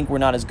 And we think we're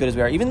not as good as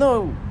we are. Even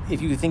though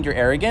if you think you're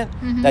arrogant,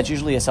 mm-hmm. that's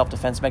usually a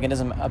self-defense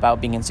mechanism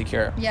about being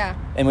insecure. Yeah.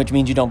 And which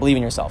means you don't believe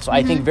in yourself. So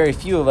mm-hmm. I think very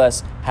few of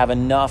us have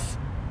enough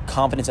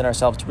confidence in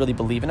ourselves to really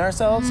believe in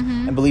ourselves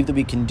mm-hmm. and believe that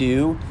we can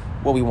do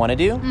what we want to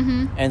do.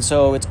 Mm-hmm. And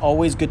so it's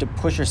always good to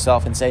push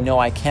yourself and say, no,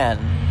 I can.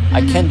 Mm-hmm.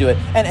 I can do it.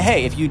 And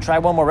hey, if you try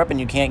one more rep and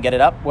you can't get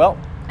it up, well,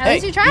 at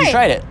least you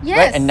tried it. Yes.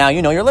 Right? And now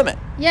you know your limit.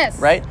 Yes.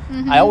 Right?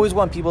 Mm-hmm. I always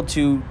want people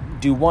to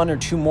do 1 or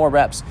 2 more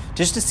reps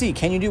just to see,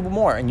 can you do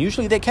more? And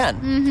usually they can.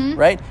 Mm-hmm.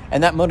 Right?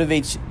 And that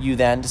motivates you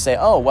then to say,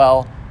 oh,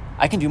 well,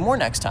 I can do more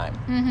next time.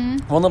 Mm-hmm.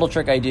 One little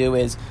trick I do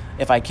is,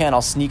 if I can,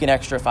 I'll sneak an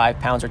extra 5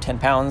 pounds or 10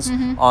 pounds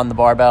mm-hmm. on the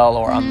barbell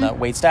or mm-hmm. on the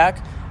weight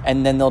stack,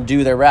 and then they'll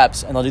do their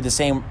reps, and they'll do the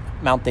same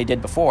amount they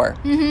did before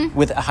mm-hmm.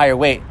 with a higher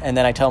weight. And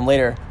then I tell them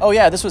later, oh,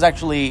 yeah, this was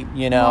actually,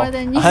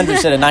 100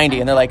 instead of 90.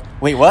 And they're like,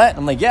 wait, what?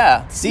 I'm like,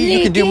 yeah, see,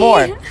 you can do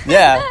more.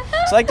 Yeah.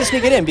 So I like to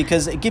sneak it in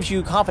because it gives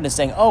you confidence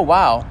saying, oh,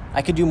 wow,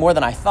 I could do more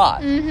than I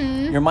thought.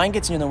 Mm-hmm. Your mind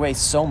gets in the way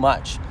so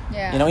much.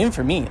 Yeah. Even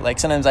for me, like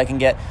sometimes I can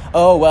get,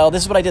 oh, well,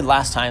 this is what I did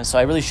last time, so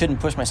I really shouldn't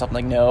push myself. I'm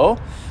like, no,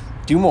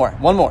 do more,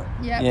 one more.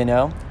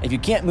 Yep. If you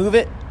can't move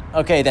it,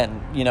 okay,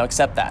 then,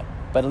 accept that.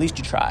 But at least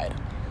you tried.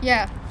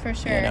 Yeah, for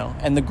sure.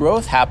 And the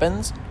growth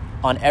happens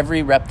on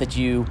every rep that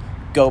you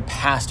go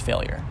past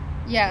failure.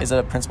 Yeah. Is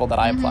a principle that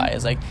I apply. Mm-hmm.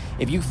 Is like,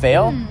 if you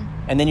fail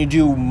and then you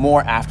do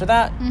more after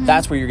that, mm-hmm.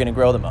 that's where you're going to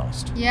grow the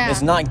most. Yeah.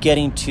 It's not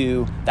getting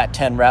to that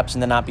 10 reps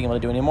and then not being able to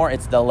do anymore.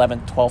 It's the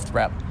 11th, 12th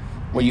rep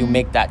where you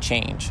make that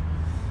change.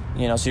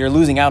 So you're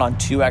losing out on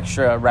 2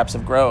 extra reps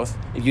of growth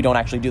if you don't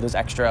actually do those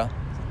extra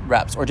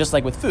reps. Or just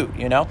like with food,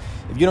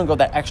 if you don't go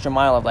that extra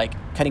mile of like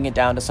cutting it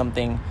down to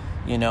something,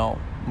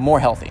 more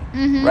healthy,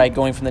 mm-hmm. right?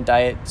 Going from the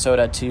diet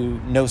soda to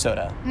no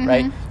soda, mm-hmm.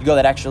 right? You go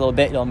that extra little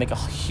bit, it'll make a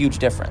huge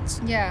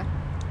difference. Yeah.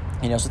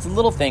 So it's the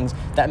little things,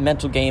 that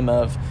mental game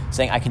of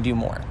saying I can do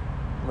more,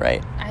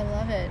 right? I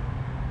love it.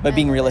 But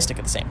being realistic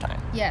at the same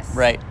time. Yes.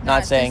 Right?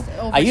 Not saying,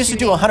 I used to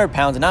do 100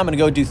 pounds and now I'm going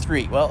to go do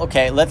 3. Well,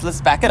 okay,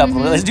 let's back it up. Mm-hmm.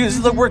 Let's do this.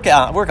 Let's work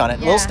on it.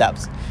 Little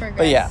steps. Progress.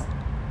 But yeah.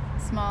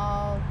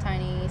 Small,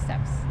 tiny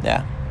steps.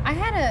 Yeah. I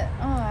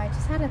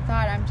just had a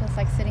thought. I'm just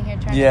like sitting here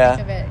trying to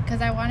think of it. Because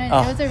it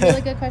was a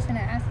really good question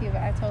to ask you,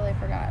 but I totally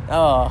forgot.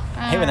 Oh,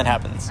 I hate when that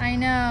happens. I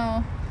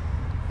know.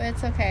 But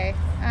it's okay.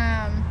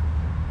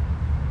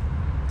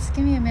 Just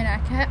give me a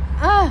minute.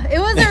 It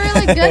was a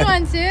really good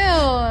one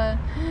too.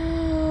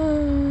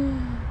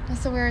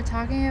 So we were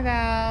talking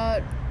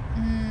about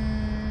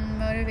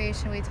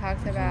motivation. We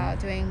talked about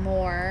doing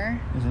more.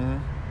 Mm-hmm.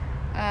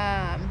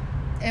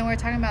 And we're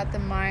talking about the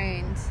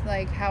mind,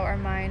 like how our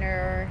mind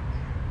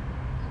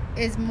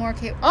is more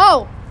capable.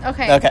 Oh,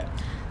 okay. Okay.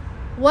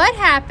 What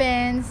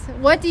happens?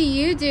 What do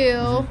you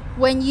do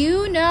when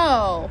you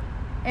know?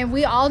 And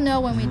we all know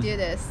when we do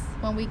this.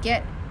 When we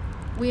get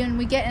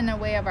in the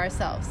way of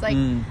ourselves, like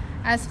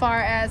as far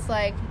as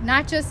like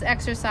not just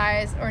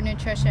exercise or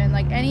nutrition,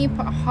 like any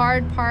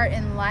hard part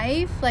in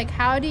life. Like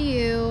how do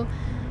you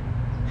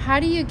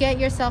get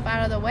yourself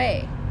out of the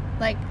way?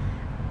 Like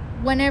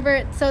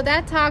whenever, so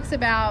that talks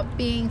about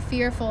being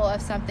fearful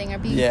of something or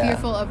being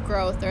fearful of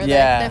growth or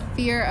the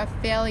fear of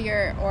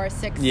failure or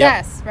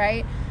success,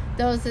 right?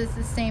 Those is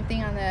the same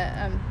thing on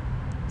the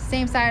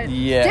same side,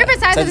 different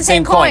sides of the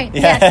same coin.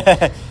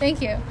 Yes,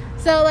 thank you.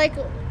 So like,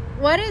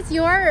 what is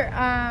your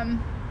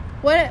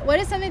what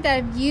is something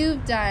that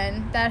you've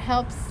done that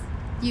helps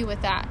you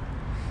with that?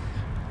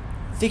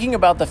 Thinking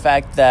about the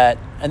fact that,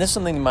 and this is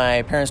something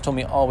my parents told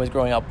me always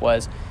growing up,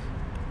 was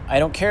I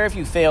don't care if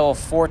you fail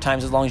 4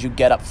 times as long as you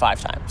get up 5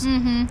 times,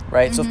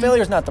 right? So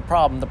failure is not the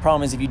problem. The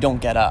problem is if you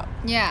don't get up,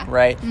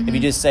 right? If you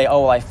just say,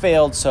 oh, well, I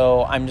failed,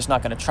 so I'm just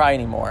not going to try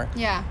anymore.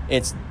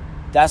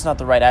 That's not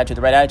the right attitude.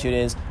 The right attitude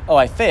is, oh,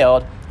 I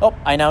failed. Oh,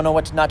 I now know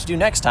what not to do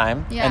next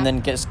time, and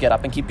then just get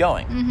up and keep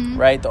going,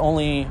 right? The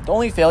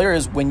only failure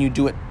is when you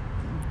do it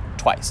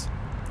twice,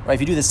 right? If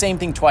you do the same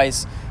thing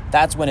twice,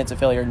 that's when it's a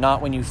failure,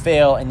 not when you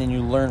fail and then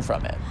you learn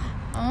from it,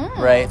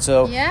 right?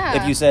 So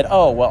if you said,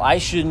 oh, well, I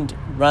shouldn't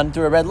run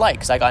through a red light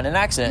because I got in an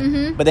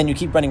accident, but then you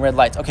keep running red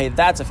lights, okay,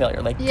 that's a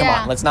failure. Like, come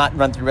on, let's not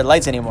run through red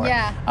lights anymore.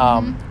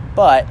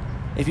 But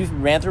if you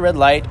ran through a red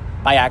light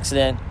by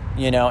accident,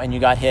 and you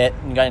got hit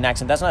and you got in an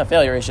accident, that's not a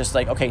failure. It's just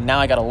like, okay, now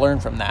I got to learn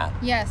from that.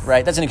 Yes.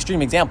 Right? That's an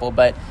extreme example,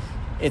 but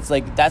it's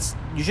like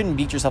you shouldn't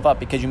beat yourself up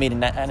because you made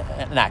an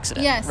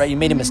accident. Yes. Right? You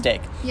made a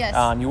mistake. Yes.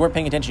 You weren't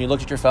paying attention. You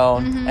looked at your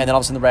phone, and then all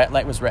of a sudden the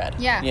light was red.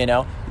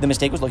 Yeah. The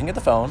mistake was looking at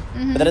the phone,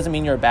 but that doesn't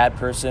mean you're a bad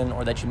person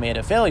or that you made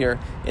a failure.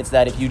 It's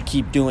that if you'd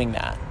keep doing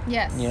that.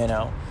 Yes.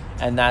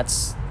 And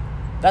that's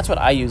what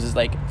I use is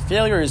like,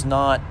 failure is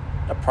not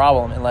a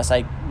problem unless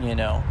I,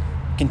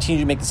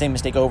 continue to make the same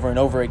mistake over and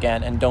over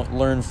again and don't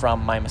learn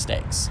from my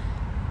mistakes.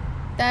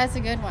 That's a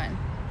good one.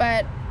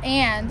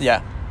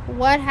 Yeah.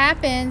 What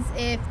happens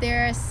if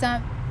there's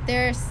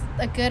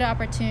a good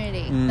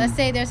opportunity? Let's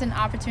say there's an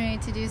opportunity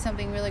to do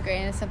something really great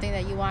and it's something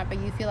that you want, but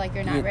you feel like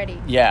you're not ready.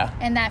 Yeah.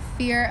 And that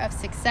fear of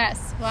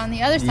success. Well, on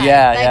the other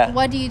side,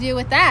 what do you do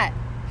with that?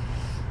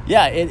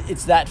 Yeah,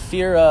 it's that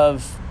fear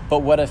of,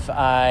 but what if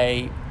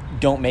I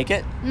don't make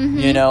it?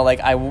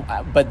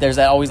 But there's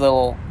that always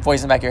little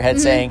voice in the back of your head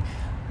saying,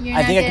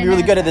 I think I can be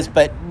really good at this,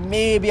 but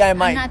maybe I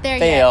might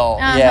fail.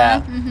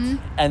 Yeah.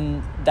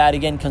 And that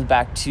again comes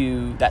back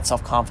to that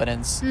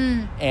self-confidence.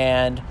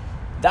 And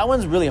that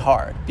one's really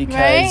hard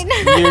because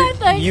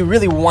you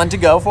really want to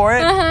go for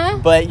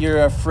it, but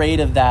you're afraid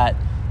of that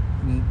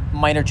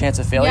minor chance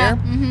of failure.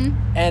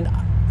 And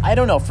I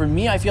don't know, for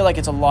me, I feel like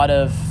it's a lot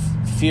of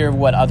fear of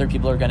what other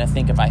people are going to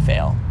think if I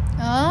fail.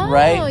 Oh,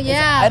 right?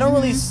 Yeah. I don't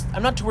really,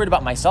 I'm not too worried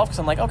about myself because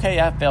I'm like, okay,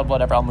 I failed,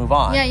 whatever, I'll move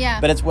on. Yeah.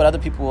 But it's what other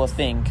people will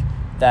think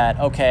that,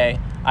 okay,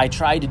 I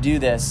tried to do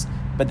this,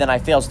 but then I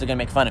failed, so they're going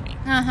to make fun of me.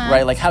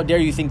 Right? Like, how dare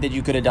you think that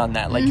you could have done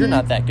that? Like, you're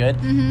not that good.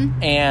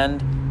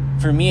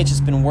 And for me, it's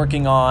just been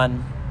working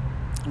on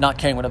not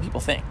caring what other people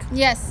think.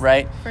 Yes.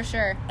 Right? For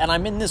sure. And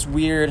I'm in this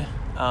weird,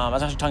 I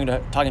was actually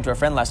talking to a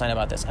friend last night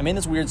about this. I'm in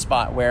this weird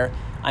spot where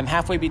I'm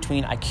halfway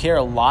between I care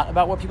a lot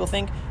about what people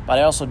think, but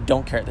I also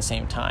don't care at the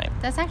same time.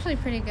 That's actually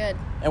pretty good.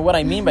 And what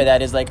I mean by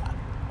that is like,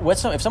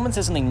 if someone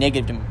says something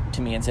negative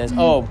to me and says,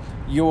 oh,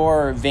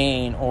 you're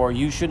vain, or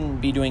you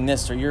shouldn't be doing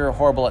this, or you're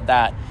horrible at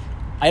that,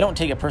 I don't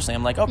take it personally.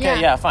 I'm like, okay,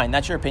 yeah fine,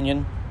 that's your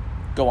opinion.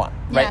 Go on,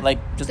 right?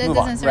 Like, just move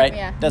on,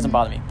 right? Doesn't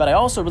bother me. But I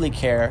also really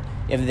care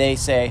if they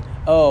say,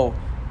 oh,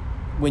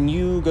 when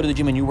you go to the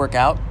gym and you work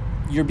out,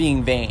 you're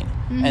being vain.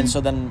 And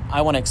so then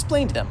I want to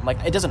explain to them,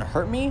 like, it doesn't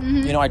hurt me.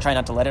 I try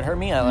not to let it hurt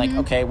me. I'm like,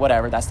 okay,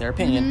 whatever, that's their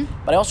opinion.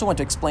 But I also want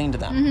to explain to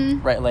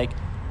them, right? Like,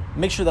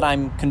 make sure that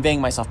I'm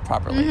conveying myself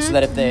properly so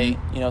that if they,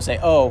 say,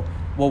 oh,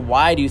 well,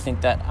 why do you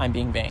think that I'm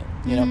being vain?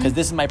 Because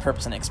this is my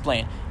purpose, and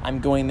explain. I'm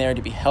going there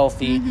to be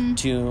healthy,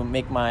 to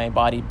make my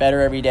body better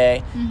every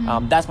day.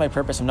 That's my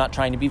purpose. I'm not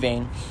trying to be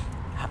vain.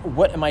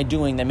 What am I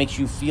doing that makes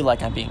you feel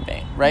like I'm being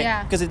vain, right?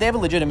 Yeah. Because if they have a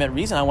legitimate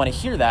reason, I want to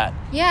hear that.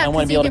 Yeah, I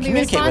want to be able to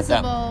communicate with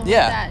them.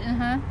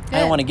 I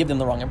don't want to give them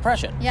the wrong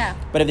impression. Yeah.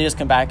 But if they just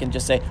come back and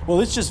just say, well,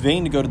 it's just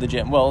vain to go to the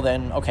gym, well,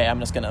 then, okay, I'm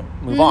just going to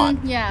move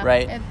on. Yeah.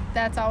 Right?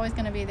 That's always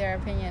going to be their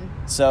opinion.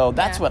 So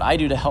that's what I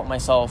do to help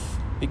myself,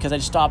 because I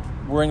just stop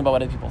worrying about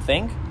what other people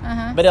think.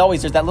 But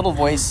there's that little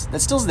voice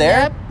that still's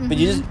there, but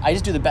I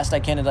just do the best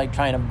I can to like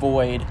try and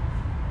avoid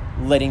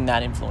letting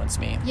that influence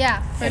me.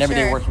 Yeah, for and every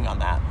day working on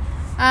that.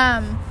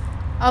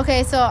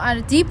 Okay, so on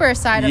a deeper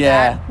side of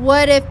that,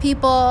 what if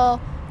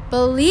people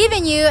believe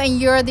in you and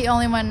you're the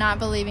only one not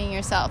believing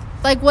yourself?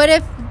 Like, what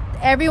if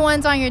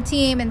everyone's on your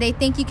team and they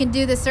think you can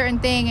do this certain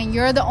thing and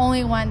you're the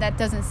only one that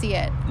doesn't see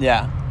it?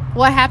 Yeah.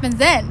 What happens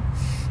then?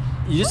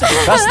 You just have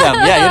to trust them.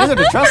 Yeah, you just have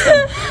to trust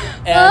them.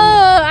 And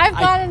I've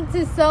gotten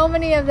into so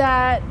many of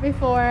that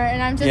before,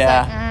 and I'm just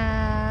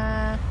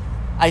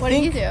what do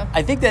you do?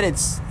 I think that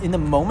it's in the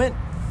moment.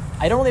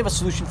 I don't really have a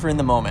solution for in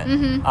the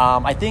moment.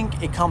 I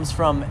think it comes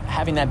from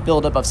having that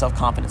buildup of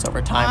self-confidence over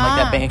time,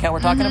 like that bank account we're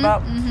talking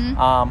about.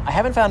 I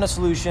haven't found a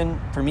solution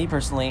for me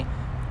personally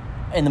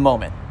in the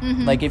moment.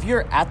 Like, if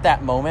you're at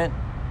that moment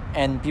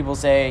and people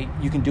say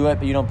you can do it,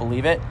 but you don't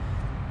believe it,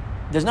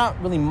 there's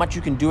not really much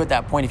you can do at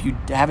that point if you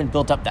haven't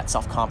built up that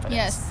self-confidence.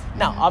 Yes.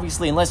 Now,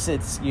 obviously, unless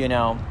it's,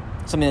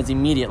 something that's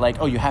immediate, like,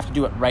 oh, you have to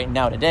do it right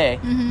now today,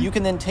 you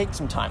can then take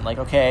some time. Like,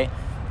 okay,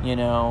 in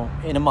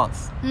a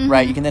month,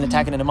 right? You can then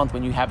attack it in a month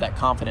when you have that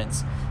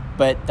confidence.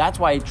 But that's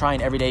why I try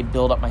and every day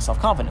build up my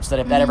self-confidence, so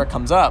that if that ever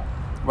comes up,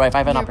 right, if I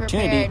have an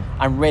opportunity,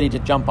 prepared. I'm ready to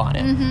jump on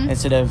it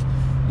instead of,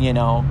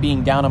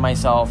 being down on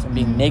myself and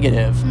being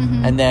negative,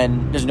 and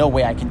then there's no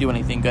way I can do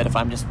anything good if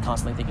I'm just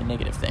constantly thinking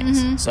negative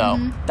things. So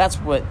that's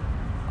what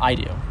I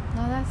do.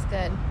 Oh, that's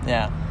good.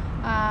 Yeah.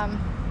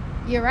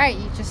 You're right.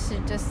 You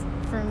should just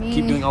for me,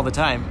 keep doing all the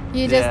time.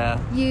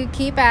 You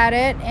keep at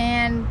it,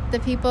 and the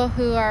people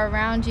who are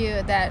around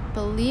you that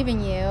believe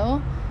in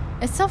you.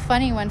 It's so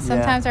funny when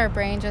sometimes our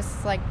brain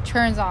just like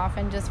turns off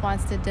and just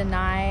wants to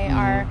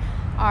deny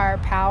our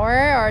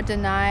power or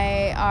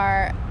deny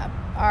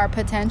our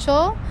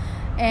potential.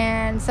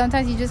 And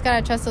sometimes you just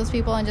gotta trust those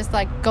people and just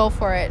like go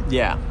for it.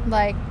 Yeah.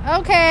 Like,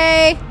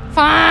 okay,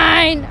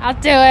 fine, I'll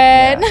do it.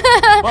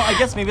 Yeah. Well, I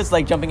guess maybe it's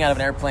like jumping out of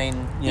an airplane,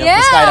 for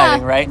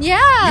skydiving, right?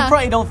 Yeah. You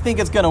probably don't think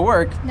it's gonna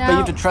work, but you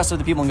have to trust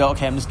other people and go,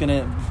 okay, I'm just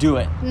gonna do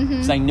it.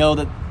 Because I know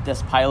that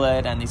this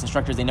pilot and these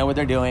instructors, they know what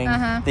they're doing.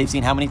 They've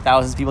seen how many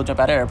thousands of people jump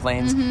out of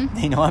airplanes.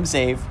 They know I'm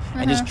safe,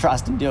 and just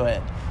trust and do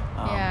it.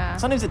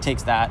 Sometimes it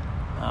takes that.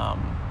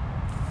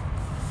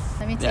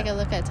 Let me take a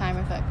look at time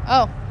real quick.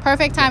 Oh,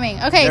 perfect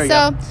timing. Okay,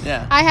 so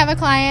I have a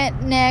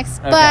client next,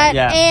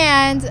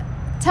 and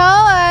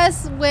tell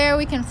us where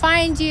we can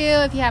find you,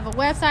 if you have a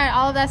website,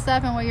 all of that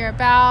stuff, and what you're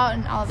about,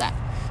 and all of that.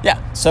 Yeah,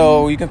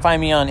 so you can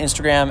find me on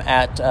Instagram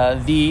at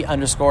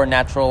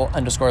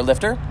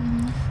the_natural_lifter.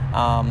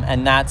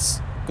 And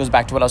that's goes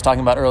back to what I was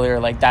talking about earlier.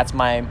 Like, that's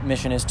my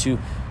mission, is to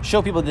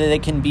show people that they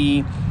can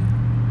be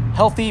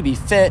healthy, be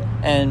fit,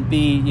 and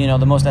be,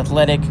 the most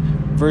athletic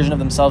version of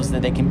themselves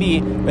that they can be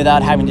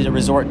without having to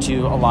resort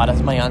to a lot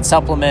of money on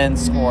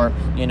supplements or,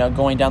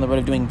 going down the road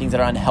of doing things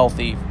that are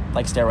unhealthy,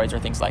 like steroids or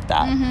things like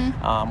that,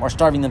 or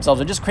starving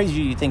themselves, or just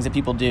crazy things that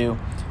people do,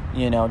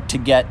 to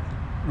get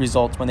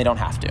results when they don't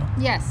have to.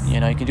 Yes. You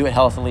can do it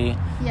healthily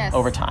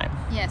over time.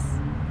 Yes.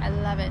 I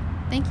love it.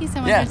 Thank you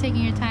so much for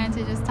taking your time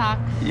to just talk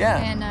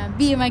and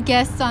be my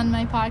guests on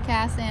my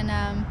podcast. And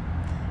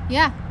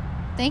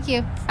thank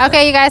you.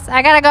 Okay, you guys,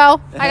 I gotta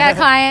go. I got a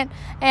client.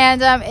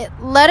 And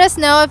let us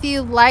know if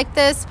you like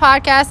this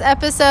podcast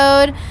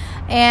episode,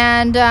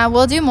 and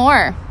we'll do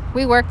more.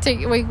 We work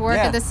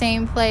at the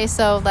same place,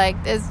 so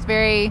it's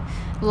very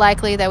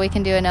likely that we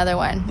can do another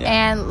one.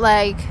 And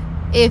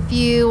if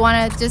you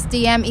want to just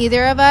DM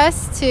either of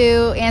us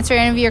to answer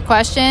any of your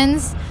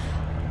questions.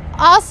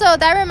 Also,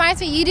 that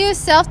reminds me, you do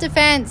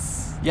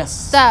self-defense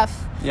stuff.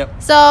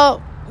 Yep. So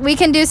we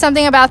can do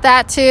something about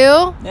that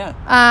too. Yeah.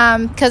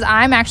 Because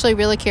I'm actually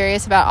really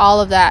curious about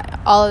all of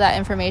that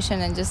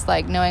information and just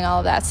knowing all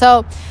of that.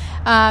 So,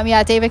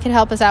 David can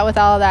help us out with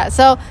all of that.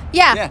 So,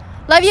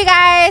 love you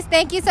guys.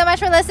 Thank you so much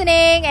for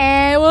listening,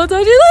 and we'll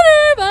talk to you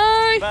later.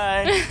 Bye.